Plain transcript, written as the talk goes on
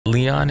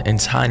Leon and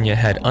Tanya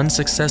had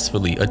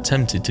unsuccessfully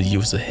attempted to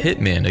use a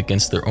hitman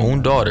against their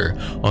own daughter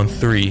on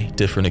 3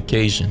 different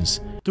occasions.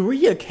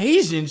 3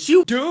 occasions?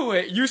 You do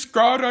it! You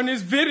scrolled on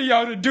this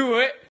video to do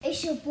it!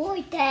 It's your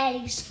boy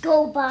Daddy's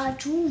Go by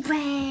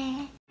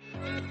Joovier.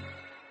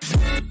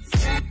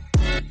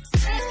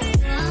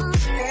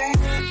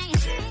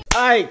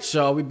 Alright,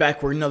 y'all, we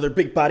back with another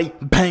big body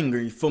banger,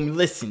 you feel me?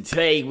 Listen,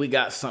 today we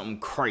got something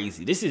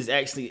crazy. This is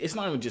actually, it's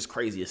not even just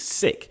crazy, it's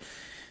sick.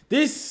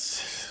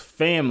 This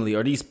family,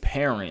 or these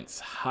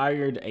parents,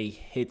 hired a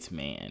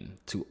hitman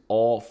to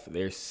off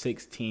their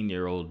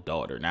 16-year-old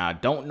daughter. Now, I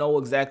don't know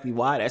exactly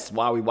why. That's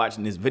why we're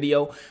watching this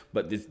video.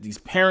 But these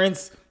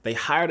parents, they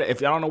hired,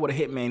 if y'all don't know what a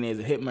hitman is,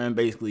 a hitman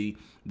basically,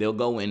 they'll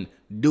go and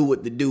do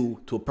what to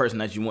do to a person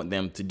that you want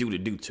them to do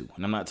to.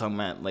 And I'm not talking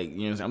about, like, you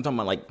know what I'm saying? I'm talking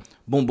about, like,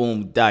 boom,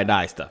 boom, die,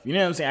 die stuff. You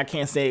know what I'm saying? I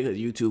can't say it because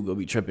YouTube will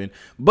be tripping.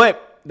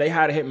 But they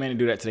hired a hitman to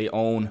do that to their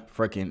own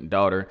freaking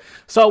daughter.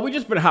 So we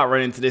just been hot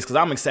right into this because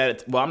I'm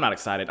excited. Well, I'm not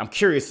excited. I'm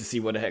curious to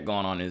see what the heck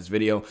going on in this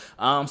video.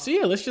 So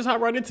yeah, let's just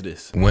hop right into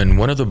this. When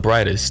one of the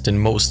brightest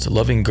and most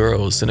loving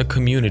girls in a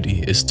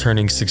community is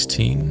turning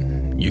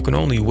 16, you can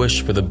only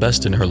wish for the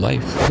best in her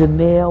life.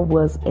 Janelle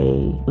was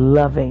a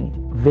loving,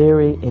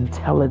 very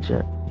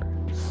intelligent,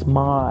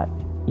 smart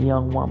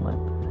young woman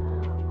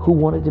who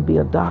wanted to be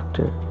a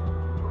doctor,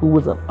 who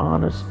was an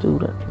honor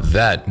student.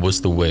 That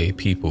was the way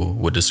people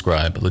would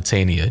describe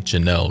Latanya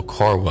Janelle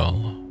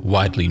Carwell,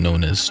 widely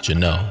known as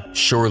Janelle.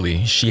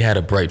 Surely she had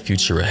a bright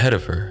future ahead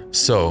of her.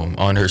 So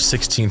on her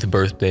 16th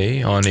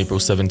birthday on April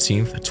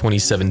 17th,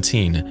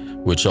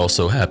 2017, which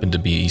also happened to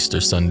be Easter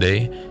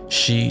Sunday,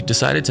 she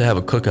decided to have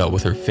a cookout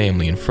with her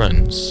family and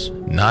friends,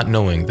 not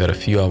knowing that a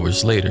few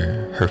hours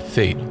later, her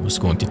fate was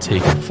going to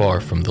take her far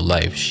from the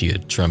life she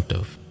had dreamt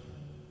of.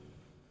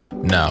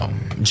 Now,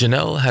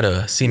 Janelle had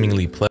a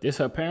seemingly This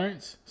her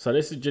parents? So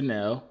this is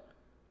Janelle.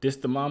 This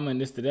the mama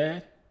and this the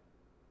dad?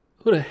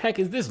 Who the heck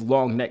is this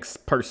long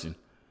necked person?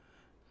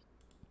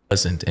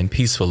 Pleasant and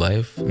peaceful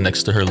life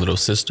next to her little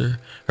sister,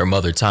 her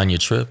mother Tanya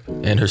Tripp,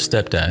 and her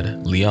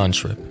stepdad Leon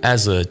Tripp.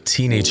 As a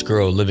teenage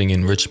girl living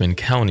in Richmond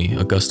County,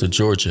 Augusta,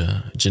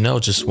 Georgia,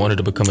 Janelle just wanted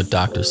to become a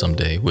doctor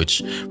someday,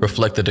 which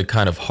reflected the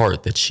kind of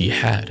heart that she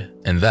had.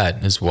 And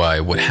that is why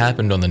what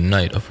happened on the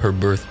night of her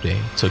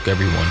birthday took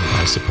everyone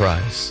by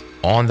surprise.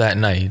 On that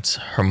night,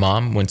 her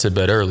mom went to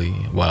bed early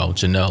while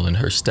Janelle and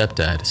her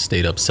stepdad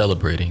stayed up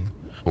celebrating,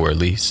 or at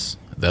least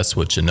that's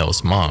what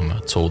Janelle's mom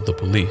told the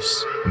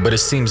police. But it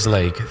seems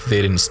like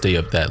they didn't stay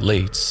up that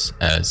late,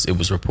 as it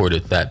was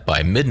reported that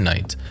by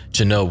midnight,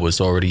 Janelle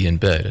was already in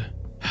bed.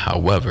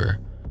 However,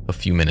 a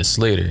few minutes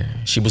later,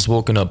 she was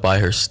woken up by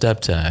her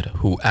stepdad,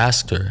 who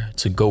asked her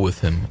to go with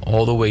him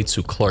all the way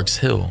to Clarks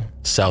Hill,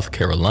 South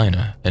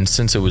Carolina. And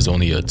since it was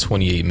only a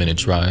 28-minute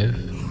drive,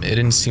 it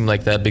didn't seem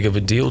like that big of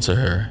a deal to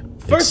her.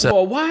 First of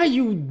all, why are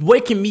you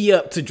waking me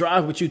up to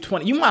drive with you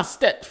 20? You my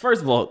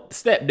first of all,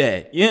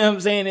 stepdad. You know what I'm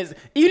saying?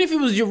 Even if it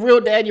was your real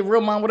dad, your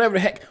real mom, whatever the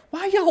heck,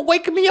 why y'all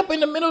waking me up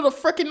in the middle of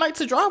the freaking night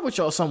to drive with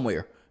y'all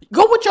somewhere?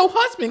 Go with your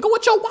husband. Go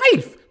with your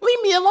wife.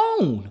 Leave me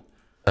alone.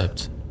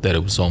 Except that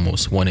it was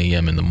almost 1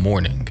 a.m. in the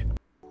morning.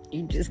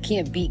 You just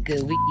can't beat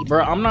good weed.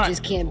 Bro, I'm not.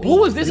 Just can't beat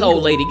Who is this legal.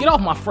 old lady? Get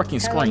off my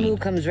freaking screen. Who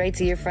comes right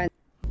to your front.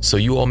 So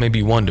you all may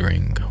be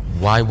wondering,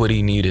 why would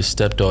he need his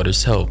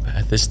stepdaughter's help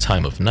at this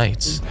time of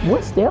night?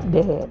 What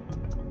stepdad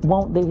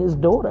wanted his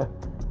daughter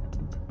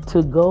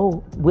to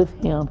go with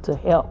him to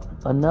help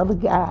another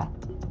guy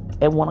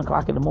at 1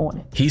 o'clock in the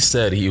morning? He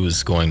said he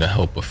was going to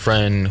help a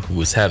friend who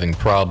was having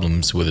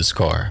problems with his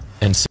car.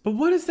 And But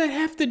what does that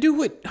have to do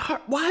with her?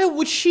 Why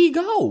would she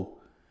go?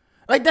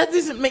 Like, that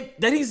doesn't make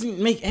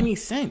any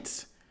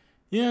sense.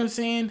 You know what I'm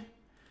saying?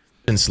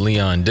 since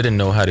Leon didn't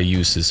know how to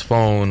use his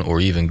phone or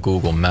even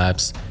Google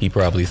Maps, he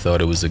probably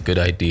thought it was a good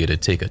idea to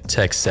take a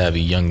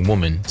tech-savvy young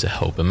woman to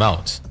help him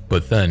out.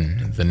 But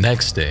then, the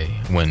next day,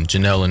 when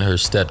Janelle and her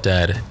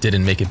stepdad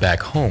didn't make it back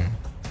home,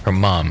 her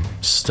mom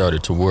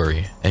started to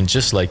worry. And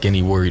just like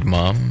any worried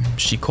mom,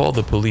 she called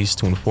the police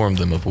to inform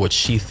them of what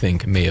she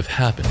think may have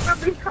happened.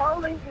 I've been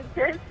calling and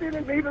texting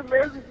and leaving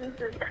messages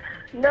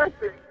and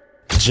nothing.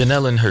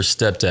 Janelle and her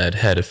stepdad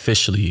had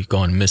officially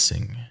gone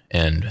missing,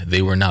 and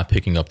they were not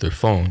picking up their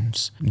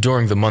phones.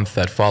 During the month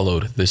that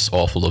followed this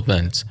awful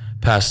event,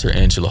 Pastor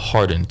Angela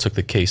Hardin took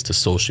the case to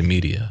social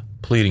media,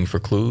 pleading for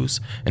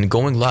clues and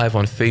going live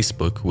on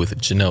Facebook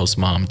with Janelle's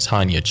mom,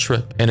 Tanya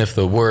Tripp. And if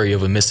the worry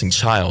of a missing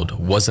child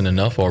wasn't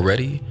enough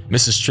already,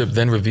 Mrs. Tripp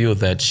then revealed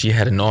that she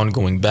had an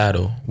ongoing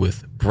battle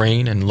with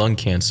brain and lung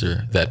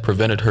cancer that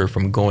prevented her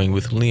from going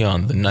with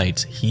Leon the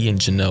night he and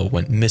Janelle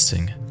went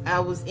missing. I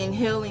was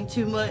inhaling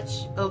too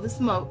much of the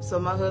smoke, so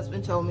my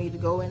husband told me to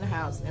go in the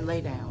house and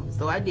lay down.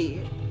 So I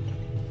did,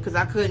 because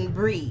I couldn't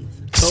breathe.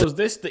 So is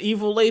this the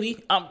evil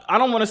lady? I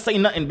don't want to say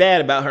nothing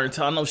bad about her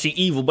until I know she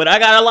evil, but I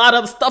got a lot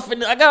of stuff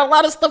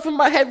in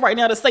my head right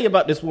now to say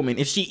about this woman.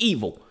 Is she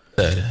evil?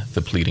 Said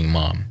the pleading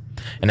mom.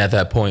 And at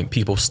that point,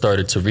 people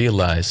started to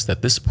realize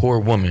that this poor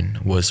woman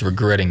was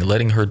regretting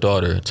letting her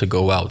daughter to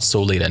go out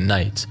so late at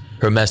night.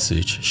 Her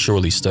message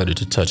surely started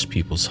to touch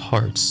people's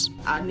hearts.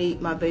 I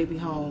need my baby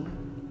home.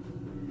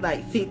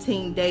 like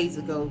 15 days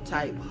ago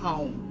type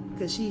home,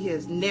 because she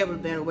has never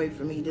been away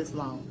from me this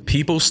long.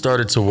 People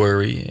started to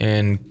worry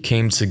and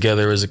came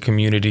together as a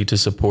community to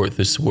support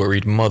this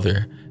worried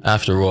mother.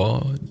 After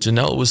all,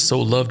 Janelle was so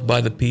loved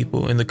by the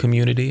people in the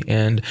community,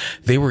 and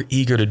they were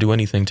eager to do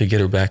anything to get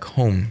her back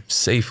home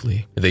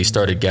safely. They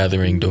started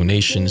gathering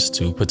donations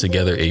to put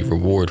together a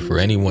reward for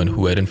anyone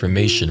who had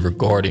information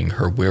regarding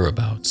her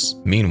whereabouts.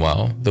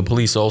 Meanwhile, the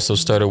police also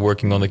started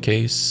working on the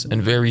case,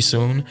 and very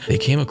soon, they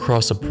came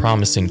across a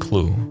promising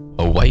clue: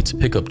 a white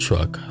pickup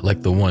truck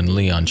like the one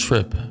Leon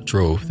Tripp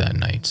drove that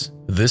night.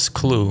 This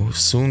clue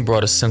soon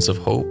brought a sense of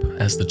hope,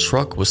 as the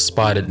truck was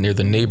spotted near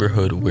the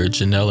neighborhood where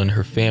Janelle and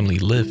her family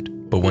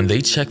lived. But when they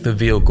checked the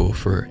vehicle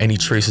for any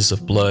traces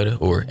of blood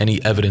or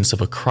any evidence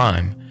of a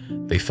crime,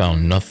 they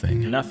found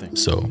nothing.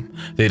 So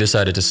they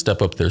decided to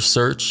step up their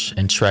search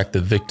and track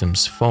the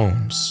victims'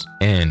 phones.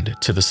 And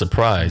to the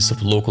surprise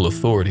of local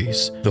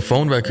authorities, the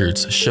phone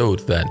records showed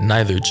that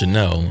neither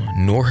Janelle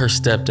nor her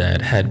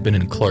stepdad had been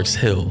in Clarks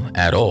Hill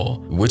at all,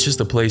 which is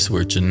the place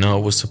where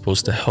Janelle was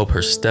supposed to help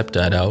her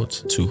stepdad out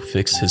to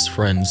fix his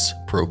friend's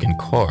broken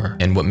car.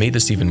 And what made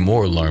this even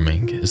more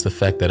alarming is the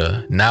fact that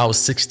a now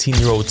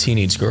 16-year-old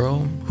teenage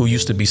girl who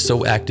used to be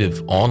so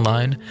active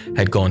online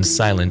had gone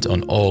silent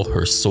on all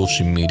her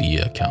social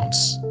media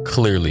accounts.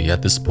 Clearly,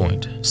 at this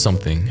point,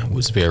 something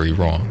was very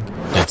wrong.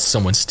 Did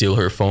someone steal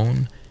her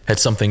phone? Had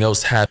something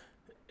else happened?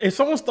 If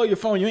someone stole your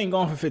phone, you ain't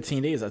gone for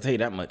 15 days, I'll tell you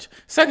that much.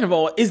 Second of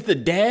all, is the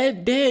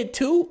dad dead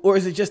too, or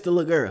is it just the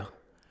little girl?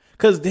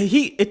 Because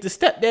if the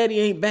stepdaddy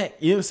ain't back,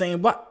 you know what I'm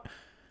saying? What?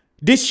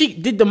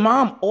 Did the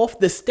mom off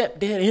the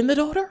stepdad and the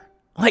daughter?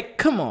 Like,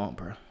 come on,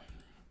 bro.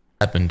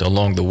 Happened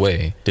along the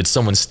way? Did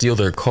someone steal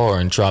their car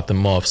and drop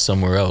them off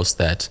somewhere else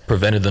that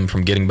prevented them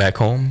from getting back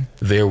home?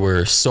 There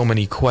were so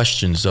many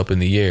questions up in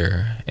the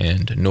air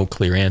and no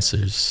clear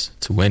answers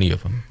to any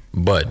of them.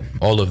 But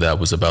all of that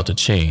was about to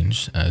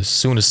change as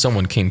soon as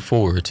someone came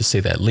forward to say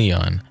that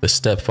Leon, the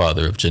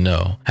stepfather of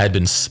Janelle, had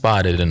been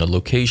spotted in a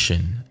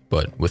location,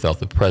 but without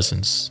the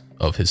presence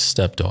of his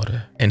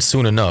stepdaughter. And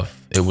soon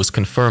enough, it was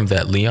confirmed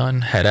that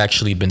Leon had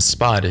actually been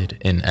spotted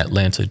in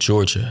Atlanta,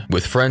 Georgia.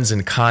 With friends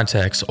and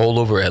contacts all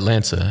over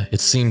Atlanta, it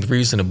seemed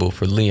reasonable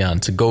for Leon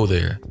to go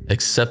there,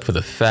 except for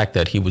the fact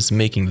that he was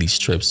making these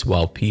trips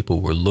while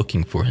people were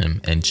looking for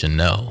him and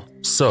Janelle.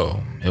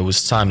 So, it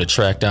was time to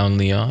track down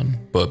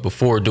Leon, but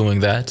before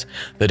doing that,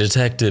 the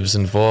detectives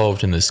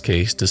involved in this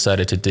case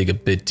decided to dig a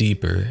bit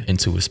deeper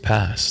into his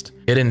past.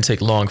 It didn't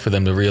take long for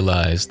them to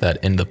realize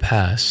that in the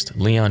past,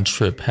 Leon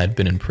Tripp had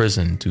been in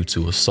prison due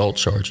to assault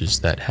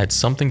charges that had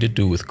something to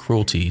do with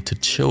cruelty to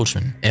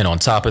children. And on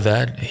top of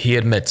that, he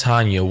had met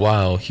Tanya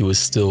while he was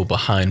still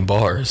behind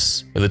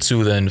bars. The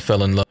two then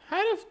fell in love.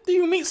 How do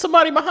you meet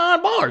somebody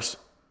behind bars?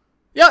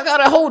 Y'all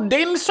got a whole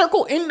dating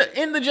circle in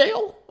the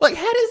jail? Like,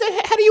 how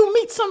do you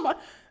meet somebody?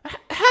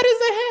 How does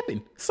that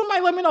happen?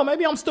 Somebody let me know.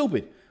 Maybe I'm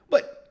stupid,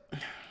 but...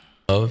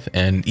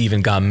 And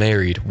even got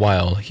married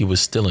while he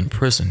was still in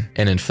prison.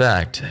 And in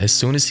fact, as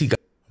soon as he got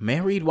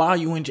married while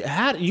you in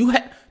jail,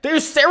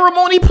 there's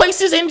ceremony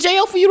places in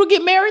jail for you to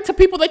get married to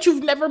people that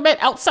you've never met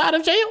outside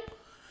of jail?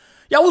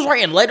 Y'all was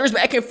writing letters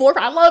back and forth.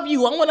 I love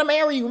you. I want to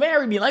marry you.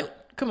 Marry me. Like,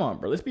 come on,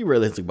 bro. Let's be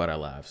realistic about our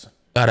lives.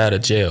 Got out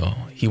of jail,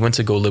 he went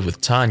to go live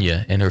with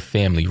Tanya and her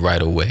family right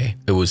away.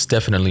 It was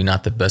definitely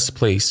not the best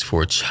place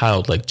for a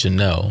child like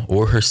Janelle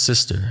or her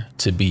sister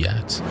to be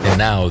at. And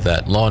now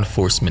that law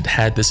enforcement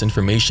had this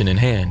information in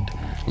hand,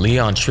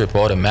 Leon Tripp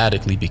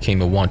automatically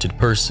became a wanted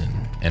person,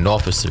 and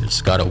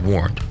officers got a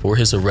warrant for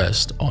his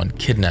arrest on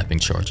kidnapping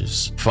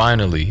charges.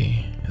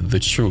 Finally, the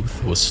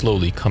truth was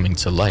slowly coming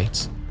to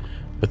light.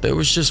 But there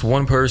was just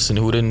one person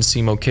who didn't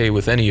seem okay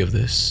with any of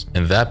this,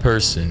 and that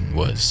person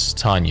was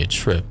Tanya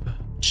Tripp,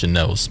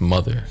 Janelle's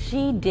mother.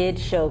 She did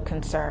show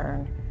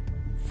concern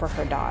for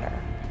her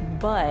daughter,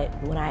 but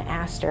when I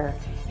asked her,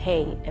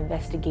 hey,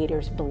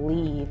 investigators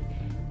believe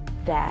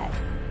that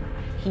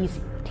he's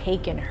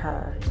taken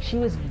her, she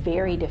was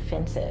very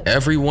defensive.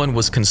 Everyone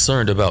was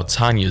concerned about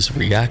Tanya's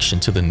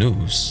reaction to the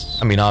news.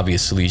 I mean,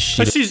 obviously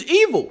she's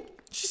evil.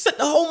 She set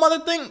the whole mother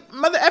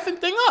effing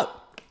thing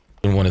up.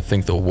 Didn't want to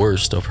think the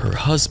worst of her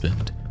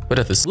husband, but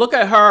at the look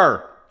at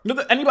her. Look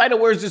at anybody that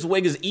wears this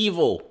wig is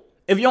evil.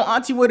 If your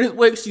auntie wears this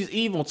wig, she's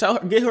evil. Tell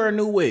her, get her a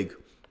new wig.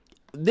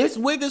 This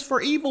wig is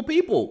for evil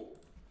people.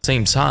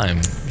 Same time,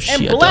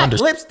 and black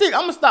lipstick,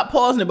 I'm gonna stop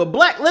pausing it, but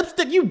black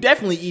lipstick, you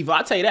definitely evil.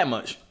 I'll tell you that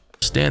much.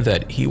 Understand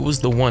that he was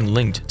the one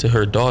linked to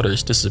her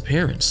daughter's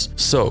disappearance.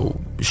 So,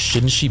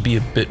 shouldn't she be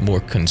a bit more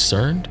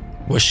concerned?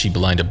 Was she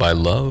blinded by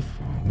love?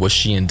 Was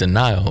she in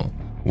denial?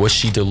 Was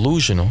she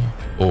delusional?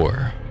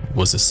 Or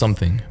was it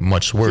something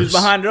much worse? She's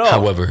behind it all.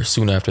 However,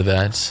 soon after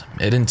that,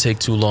 it didn't take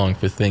too long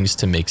for things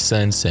to make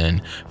sense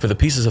and for the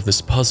pieces of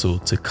this puzzle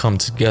to come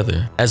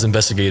together. As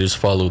investigators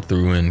followed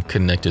through and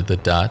connected the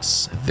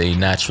dots, they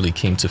naturally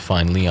came to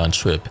find Leon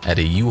Tripp at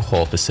a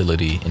U-Haul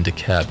facility in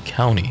DeKalb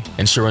County.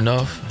 And sure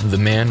enough, the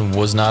man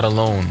was not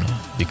alone,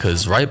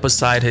 because right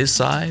beside his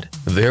side,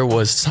 there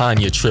was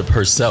Tanya Tripp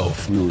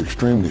herself. You were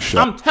extremely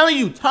shocked. I'm telling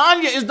you,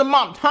 Tanya is the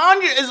mom.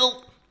 Tanya is an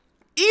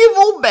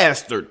evil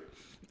bastard.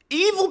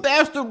 Evil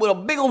bastard with a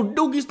big old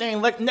dookie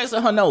stain like next to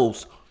her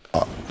nose.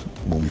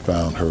 When we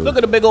found her, look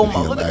at the big old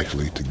mole.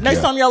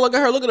 Next time y'all look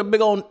at her, look at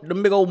the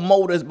big old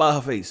mole that's by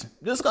her face.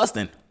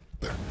 Disgusting.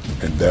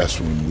 And that's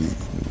when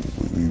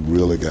we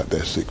really got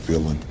that sick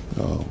feeling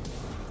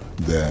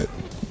that,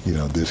 you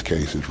know, this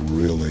case is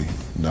really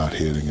not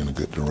heading in a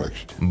good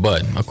direction.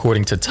 But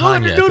according to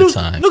Tanya at the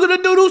time, look at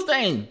the doo-doo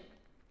stain.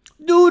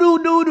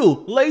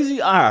 Doo-doo.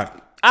 Lazy eye.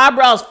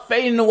 Eyebrows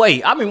fading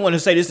away. I've been wanting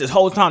to say this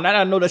whole time. Now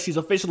that I know that she's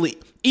officially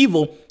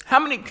evil. How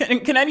many,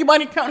 can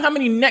anybody count how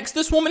many necks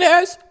this woman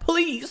has?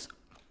 Please.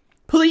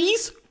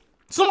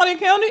 Somebody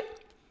count it?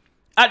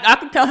 I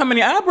can count how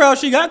many eyebrows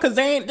she got because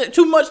there ain't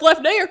too much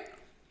left there.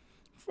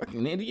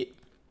 Fucking idiot.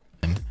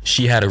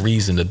 She had a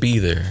reason to be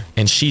there,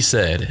 and she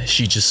said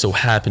she just so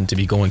happened to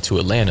be going to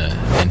Atlanta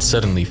and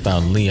suddenly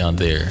found Leon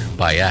there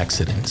by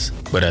accident.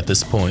 But at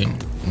this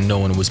point, no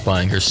one was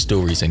buying her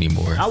stories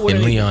anymore,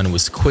 and Leon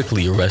was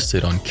quickly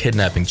arrested on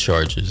kidnapping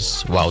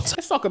charges while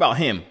let's talk about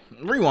him.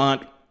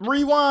 Rewind.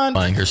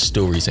 Buying her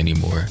stories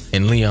anymore,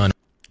 and Leon.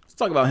 Let's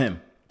talk about him.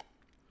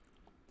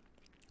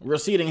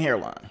 Receding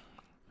hairline.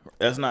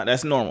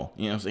 That's normal.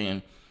 You know what I'm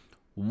saying?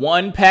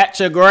 One patch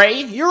of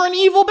gray, you're an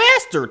evil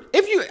bastard.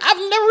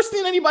 I've never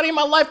seen anybody in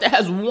my life that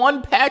has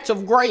one patch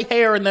of gray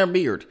hair in their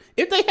beard.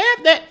 If they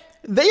have that,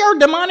 they are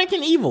demonic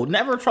and evil.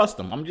 Never trust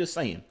them. I'm just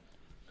saying.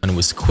 And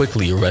was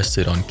quickly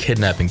arrested on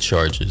kidnapping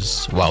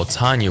charges, while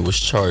Tanya was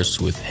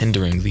charged with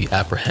hindering the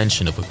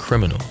apprehension of a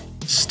criminal.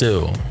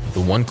 Still,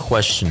 the one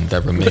question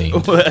that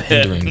remained,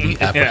 hindering the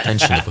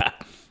apprehension of a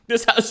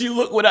This how she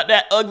look without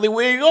that ugly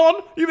wig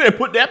on? You better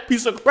put that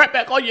piece of crap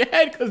back on your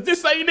head, because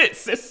this ain't it,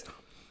 sis.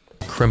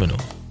 Criminal.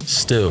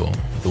 Still,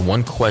 the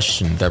one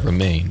question that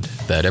remained,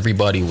 that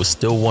everybody was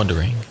still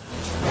wondering,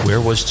 where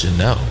was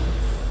Janelle?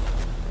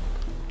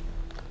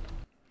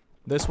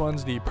 This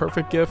one's the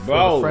perfect gift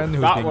for the friend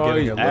who's been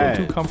getting a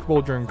little too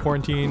comfortable during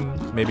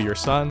quarantine, maybe your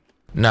son.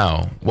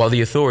 Now, while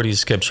the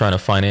authorities kept trying to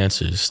find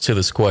answers to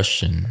this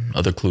question,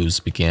 other clues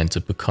began to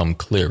become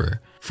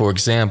clearer. For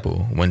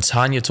example, when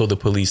Tanya told the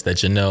police that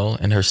Janelle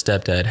and her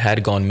stepdad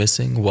had gone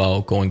missing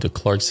while going to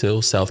Clarks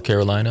Hill, South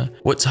Carolina,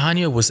 what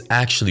Tanya was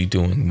actually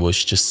doing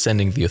was just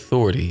sending the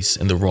authorities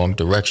in the wrong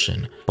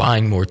direction,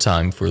 buying more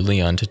time for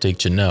Leon to take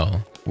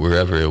Janelle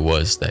wherever it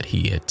was that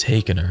he had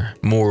taken her.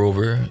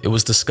 Moreover, it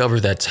was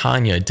discovered that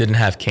Tanya didn't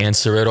have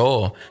cancer at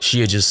all.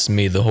 She had just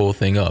made the whole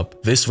thing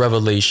up. This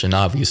revelation,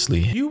 obviously.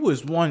 You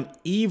was one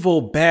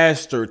evil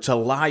bastard to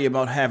lie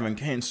about having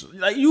cancer.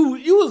 Like you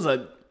was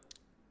a...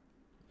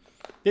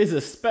 There's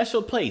a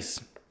special place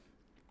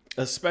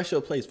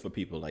for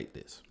people like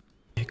this.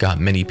 It got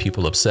many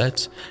people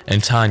upset,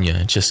 and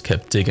Tanya just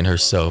kept digging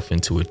herself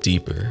into a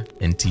deeper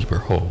and deeper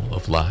hole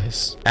of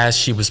lies. As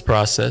she was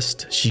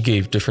processed, she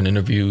gave different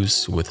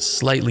interviews with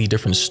slightly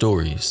different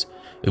stories.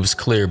 It was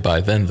clear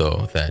by then,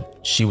 though, that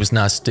she was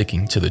not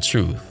sticking to the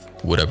truth,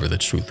 whatever the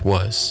truth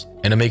was.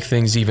 And to make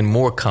things even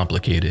more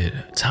complicated,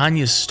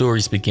 Tanya's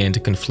stories began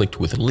to conflict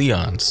with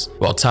Leon's.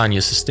 While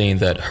Tanya sustained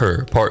that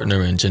her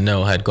partner and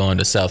Janelle had gone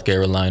to South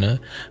Carolina,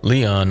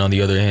 Leon, on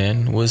the other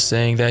hand, was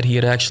saying that he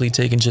had actually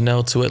taken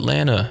Janelle to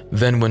Atlanta.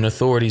 Then when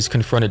authorities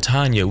confronted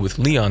Tanya with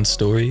Leon's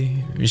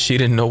story, she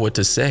didn't know what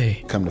to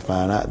say. Come to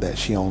find out that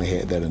she only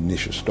had that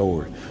initial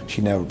story.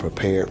 She never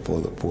prepared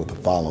for the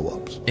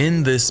follow-ups.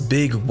 In this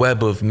big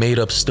web of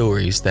made-up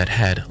stories that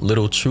had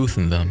little truth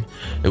in them,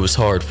 it was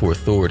hard for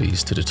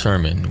authorities to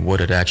determine what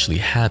had actually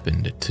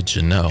happened to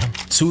Janelle.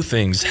 Two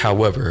things,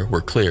 however,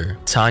 were clear.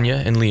 Tanya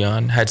and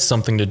Leon had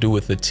something to do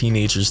with the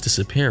teenager's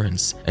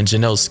disappearance, and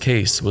Janelle's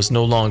case was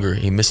no longer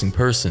a missing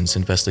persons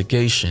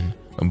investigation,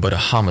 but a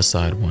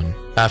homicide one.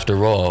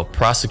 After all,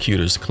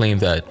 prosecutors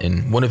claimed that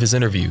in one of his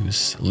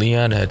interviews,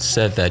 Leon had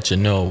said that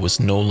Janelle was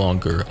no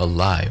longer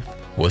alive.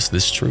 Was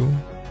this true?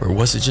 Or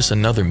was it just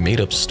another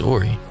made-up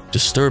story?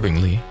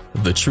 Disturbingly,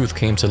 the truth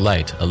came to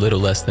light a little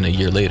less than a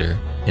year later,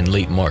 in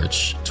late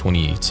March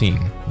 2018.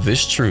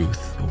 This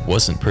truth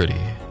wasn't pretty,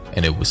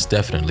 and it was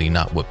definitely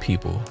not what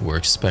people were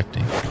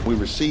expecting. We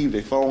received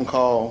a phone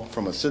call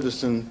from a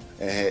citizen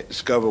and had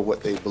discovered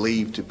what they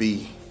believed to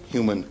be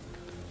human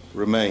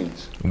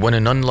remains. When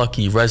an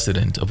unlucky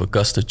resident of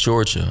Augusta,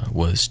 Georgia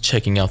was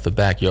checking out the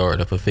backyard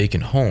of a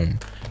vacant home,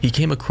 he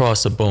came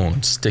across a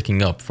bone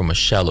sticking up from a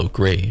shallow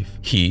grave.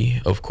 He,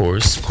 of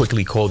course,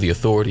 quickly called the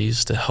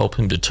authorities to help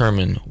him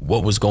determine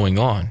what was going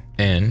on.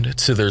 And,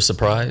 to their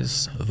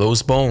surprise,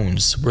 those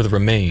bones were the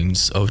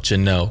remains of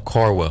Janelle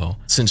Carwell.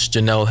 Since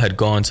Janelle had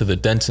gone to the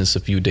dentist a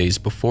few days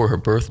before her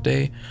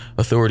birthday,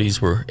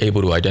 authorities were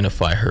able to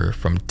identify her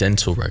from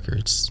dental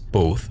records.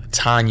 Both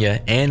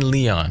Tanya and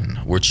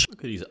Leon were... Look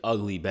at these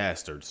ugly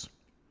bastards.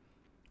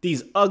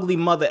 These ugly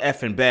mother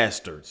effing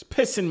bastards.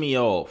 Pissing me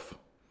off.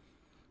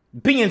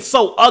 Being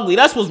so ugly,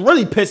 that's what's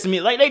really pissing me.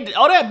 Like,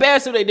 all that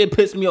bad stuff they did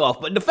piss me off.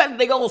 But the fact that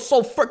they go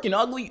so freaking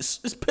ugly is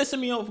pissing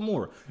me off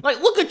more. Like,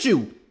 look at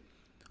you.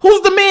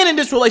 Who's the man in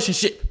this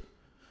relationship?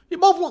 You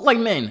both look like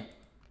men.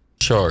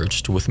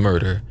 charged with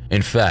murder.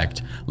 In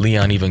fact,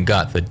 Leon even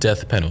got the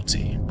death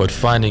penalty. But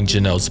finding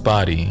Janelle's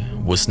body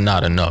was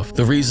not enough.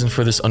 The reason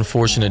for this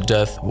unfortunate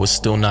death was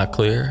still not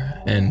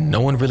clear, and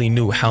no one really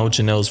knew how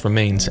Janelle's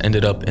remains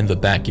ended up in the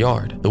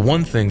backyard. The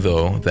one thing,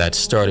 though, that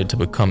started to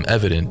become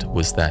evident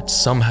was that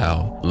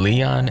somehow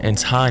Leon and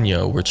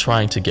Tanya were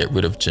trying to get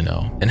rid of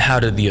Janelle. And how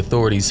did the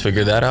authorities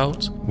figure that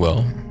out?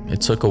 Well, it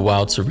took a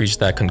while to reach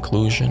that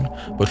conclusion,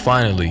 but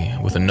finally,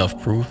 with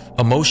enough proof,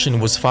 a motion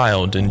was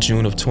filed in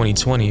June of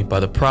 2020 by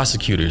the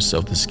prosecutors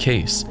of this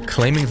case,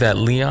 claiming that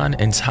Leon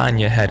and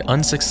Tanya had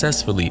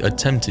unsuccessfully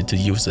attempted to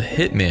use a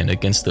hitman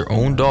against their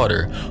own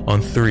daughter on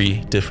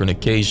 3 different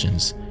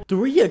occasions.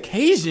 3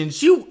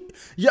 occasions?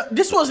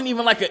 This wasn't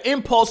even like an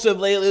impulsive,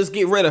 like, let's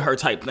get rid of her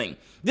type thing.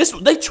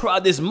 They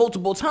tried this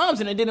multiple times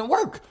and it didn't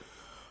work.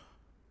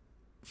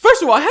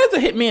 First of all, how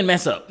does a hitman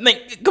mess up?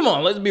 Like, come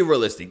on, let's be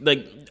realistic.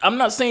 Like, I'm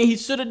not saying he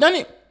should have done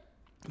it,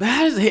 but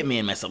how does a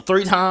hitman mess up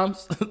 3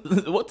 times?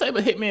 What type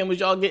of hitman was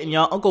y'all getting?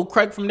 Y'all Uncle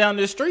Craig from down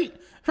the street?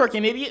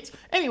 Freaking idiots.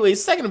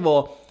 Anyways, second of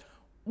all,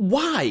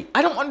 why?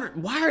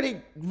 Why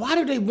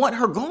do they want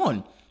her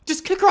gone?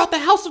 Just kick her out the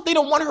house if they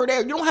don't want her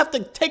there. You don't have to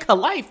take her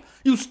life,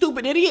 you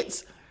stupid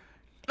idiots.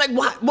 Like,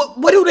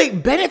 what do they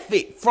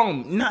benefit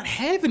from not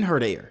having her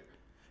there?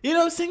 You know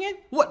what I'm saying?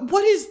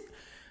 What is...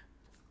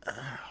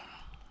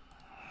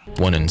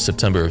 One in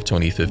September of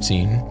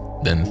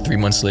 2015, then 3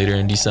 months later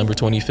in December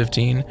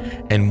 2015,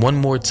 and one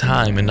more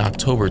time in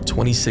October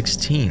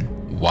 2016.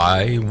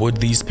 Why would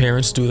these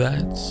parents do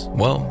that?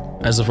 Well,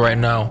 as of right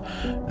now,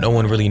 no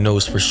one really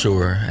knows for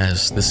sure,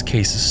 as this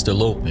case is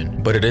still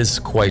open, but it is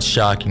quite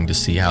shocking to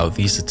see how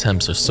these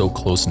attempts are so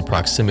close in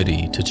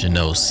proximity to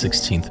Janelle's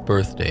 16th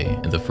birthday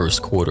in the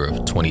first quarter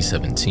of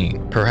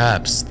 2017.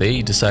 Perhaps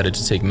they decided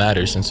to take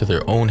matters into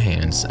their own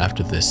hands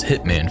after this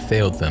hitman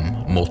failed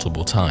them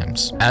multiple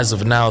times. As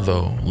of now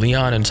though,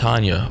 Leon and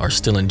Tanya are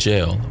still in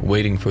jail,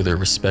 waiting for their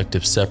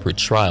respective separate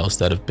trials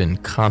that have been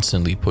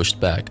constantly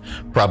pushed back,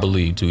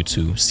 probably due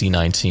to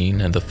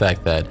C-19 and the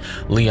fact that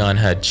Leon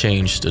had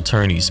changed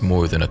attorneys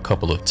more than a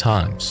couple of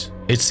times.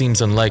 It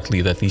seems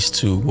unlikely that these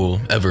two will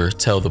ever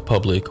tell the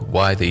public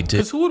why they did.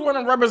 Because who would want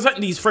to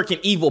represent these freaking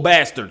evil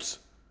bastards?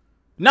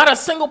 Not a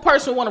single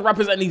person would want to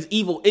represent these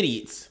evil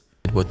idiots.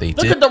 What they Look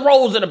did. at the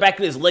rolls in the back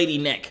of this lady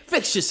neck.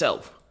 Fix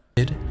yourself.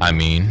 I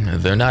mean,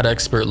 they're not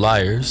expert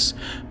liars,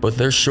 but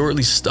they're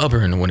surely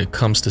stubborn when it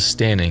comes to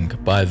standing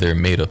by their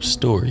made-up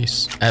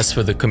stories. As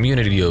for the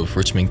community of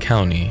Richmond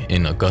County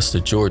in Augusta,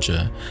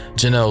 Georgia,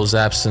 Janelle's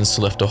absence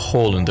left a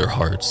hole in their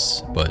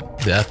hearts, but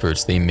the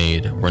efforts they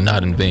made were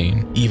not in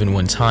vain, even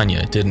when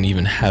Tanya didn't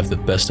even have the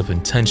best of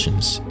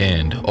intentions,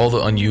 and all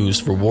the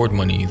unused reward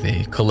money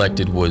they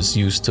collected was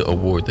used to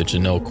award the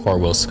Janelle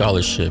Carwell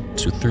Scholarship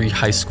to 3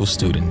 high school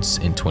students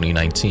in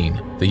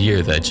 2019, the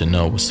year that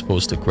Janelle was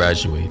supposed to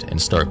graduate and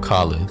start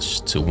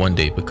college to one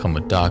day become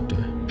a doctor.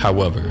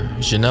 However,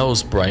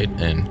 Janelle's bright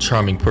and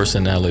charming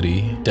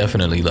personality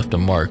definitely left a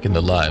mark in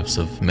the lives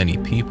of many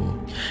people,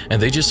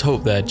 and they just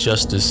hope that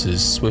justice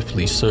is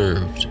swiftly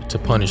served to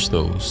punish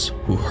those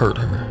who hurt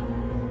her.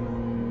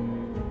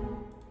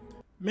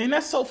 Man,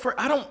 that's so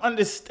I don't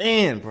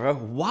understand, bro.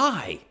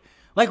 Why?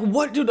 Like,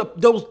 what do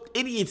those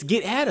idiots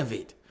get out of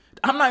it?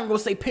 I'm not even gonna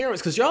say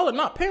parents, because y'all are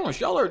not parents.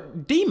 Y'all are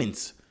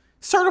demons.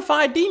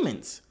 Certified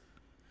demons.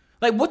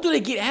 Like, what do they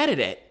get out of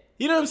that?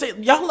 You know what I'm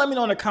saying? Y'all let me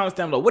know in the comments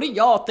down below. What do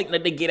y'all think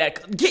that they get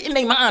at? Get in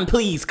their mind,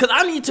 please. Because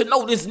I need to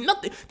know there's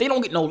nothing. They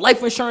don't get no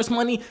life insurance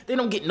money. They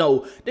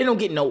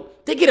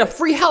get a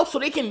free house so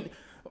they can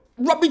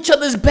rub each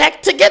other's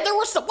back together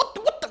or something.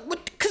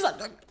 Because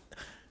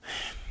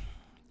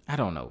I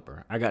don't know, bro.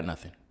 I got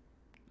nothing.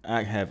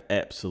 I have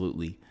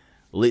absolutely,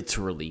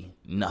 literally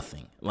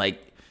nothing.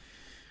 Like,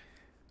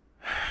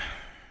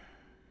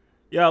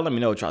 y'all let me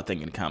know what y'all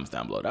think in the comments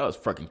down below. That was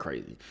fucking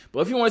crazy. But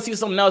if you want to see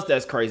something else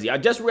that's crazy, I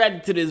just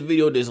reacted to this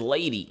video, this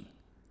lady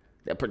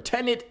that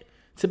pretended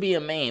to be a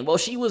man. Well,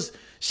 she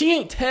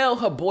ain't tell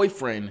her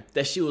boyfriend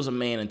that she was a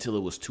man until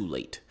it was too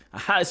late. I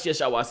highly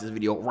suggest y'all watch this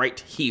video right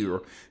here,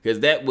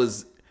 because that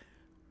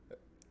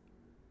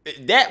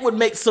would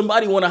make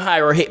somebody want to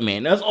hire a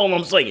hitman. That's all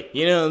I'm saying.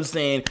 You know what I'm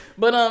saying?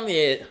 But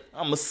yeah,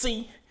 I'ma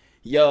see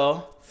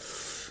y'all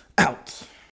out.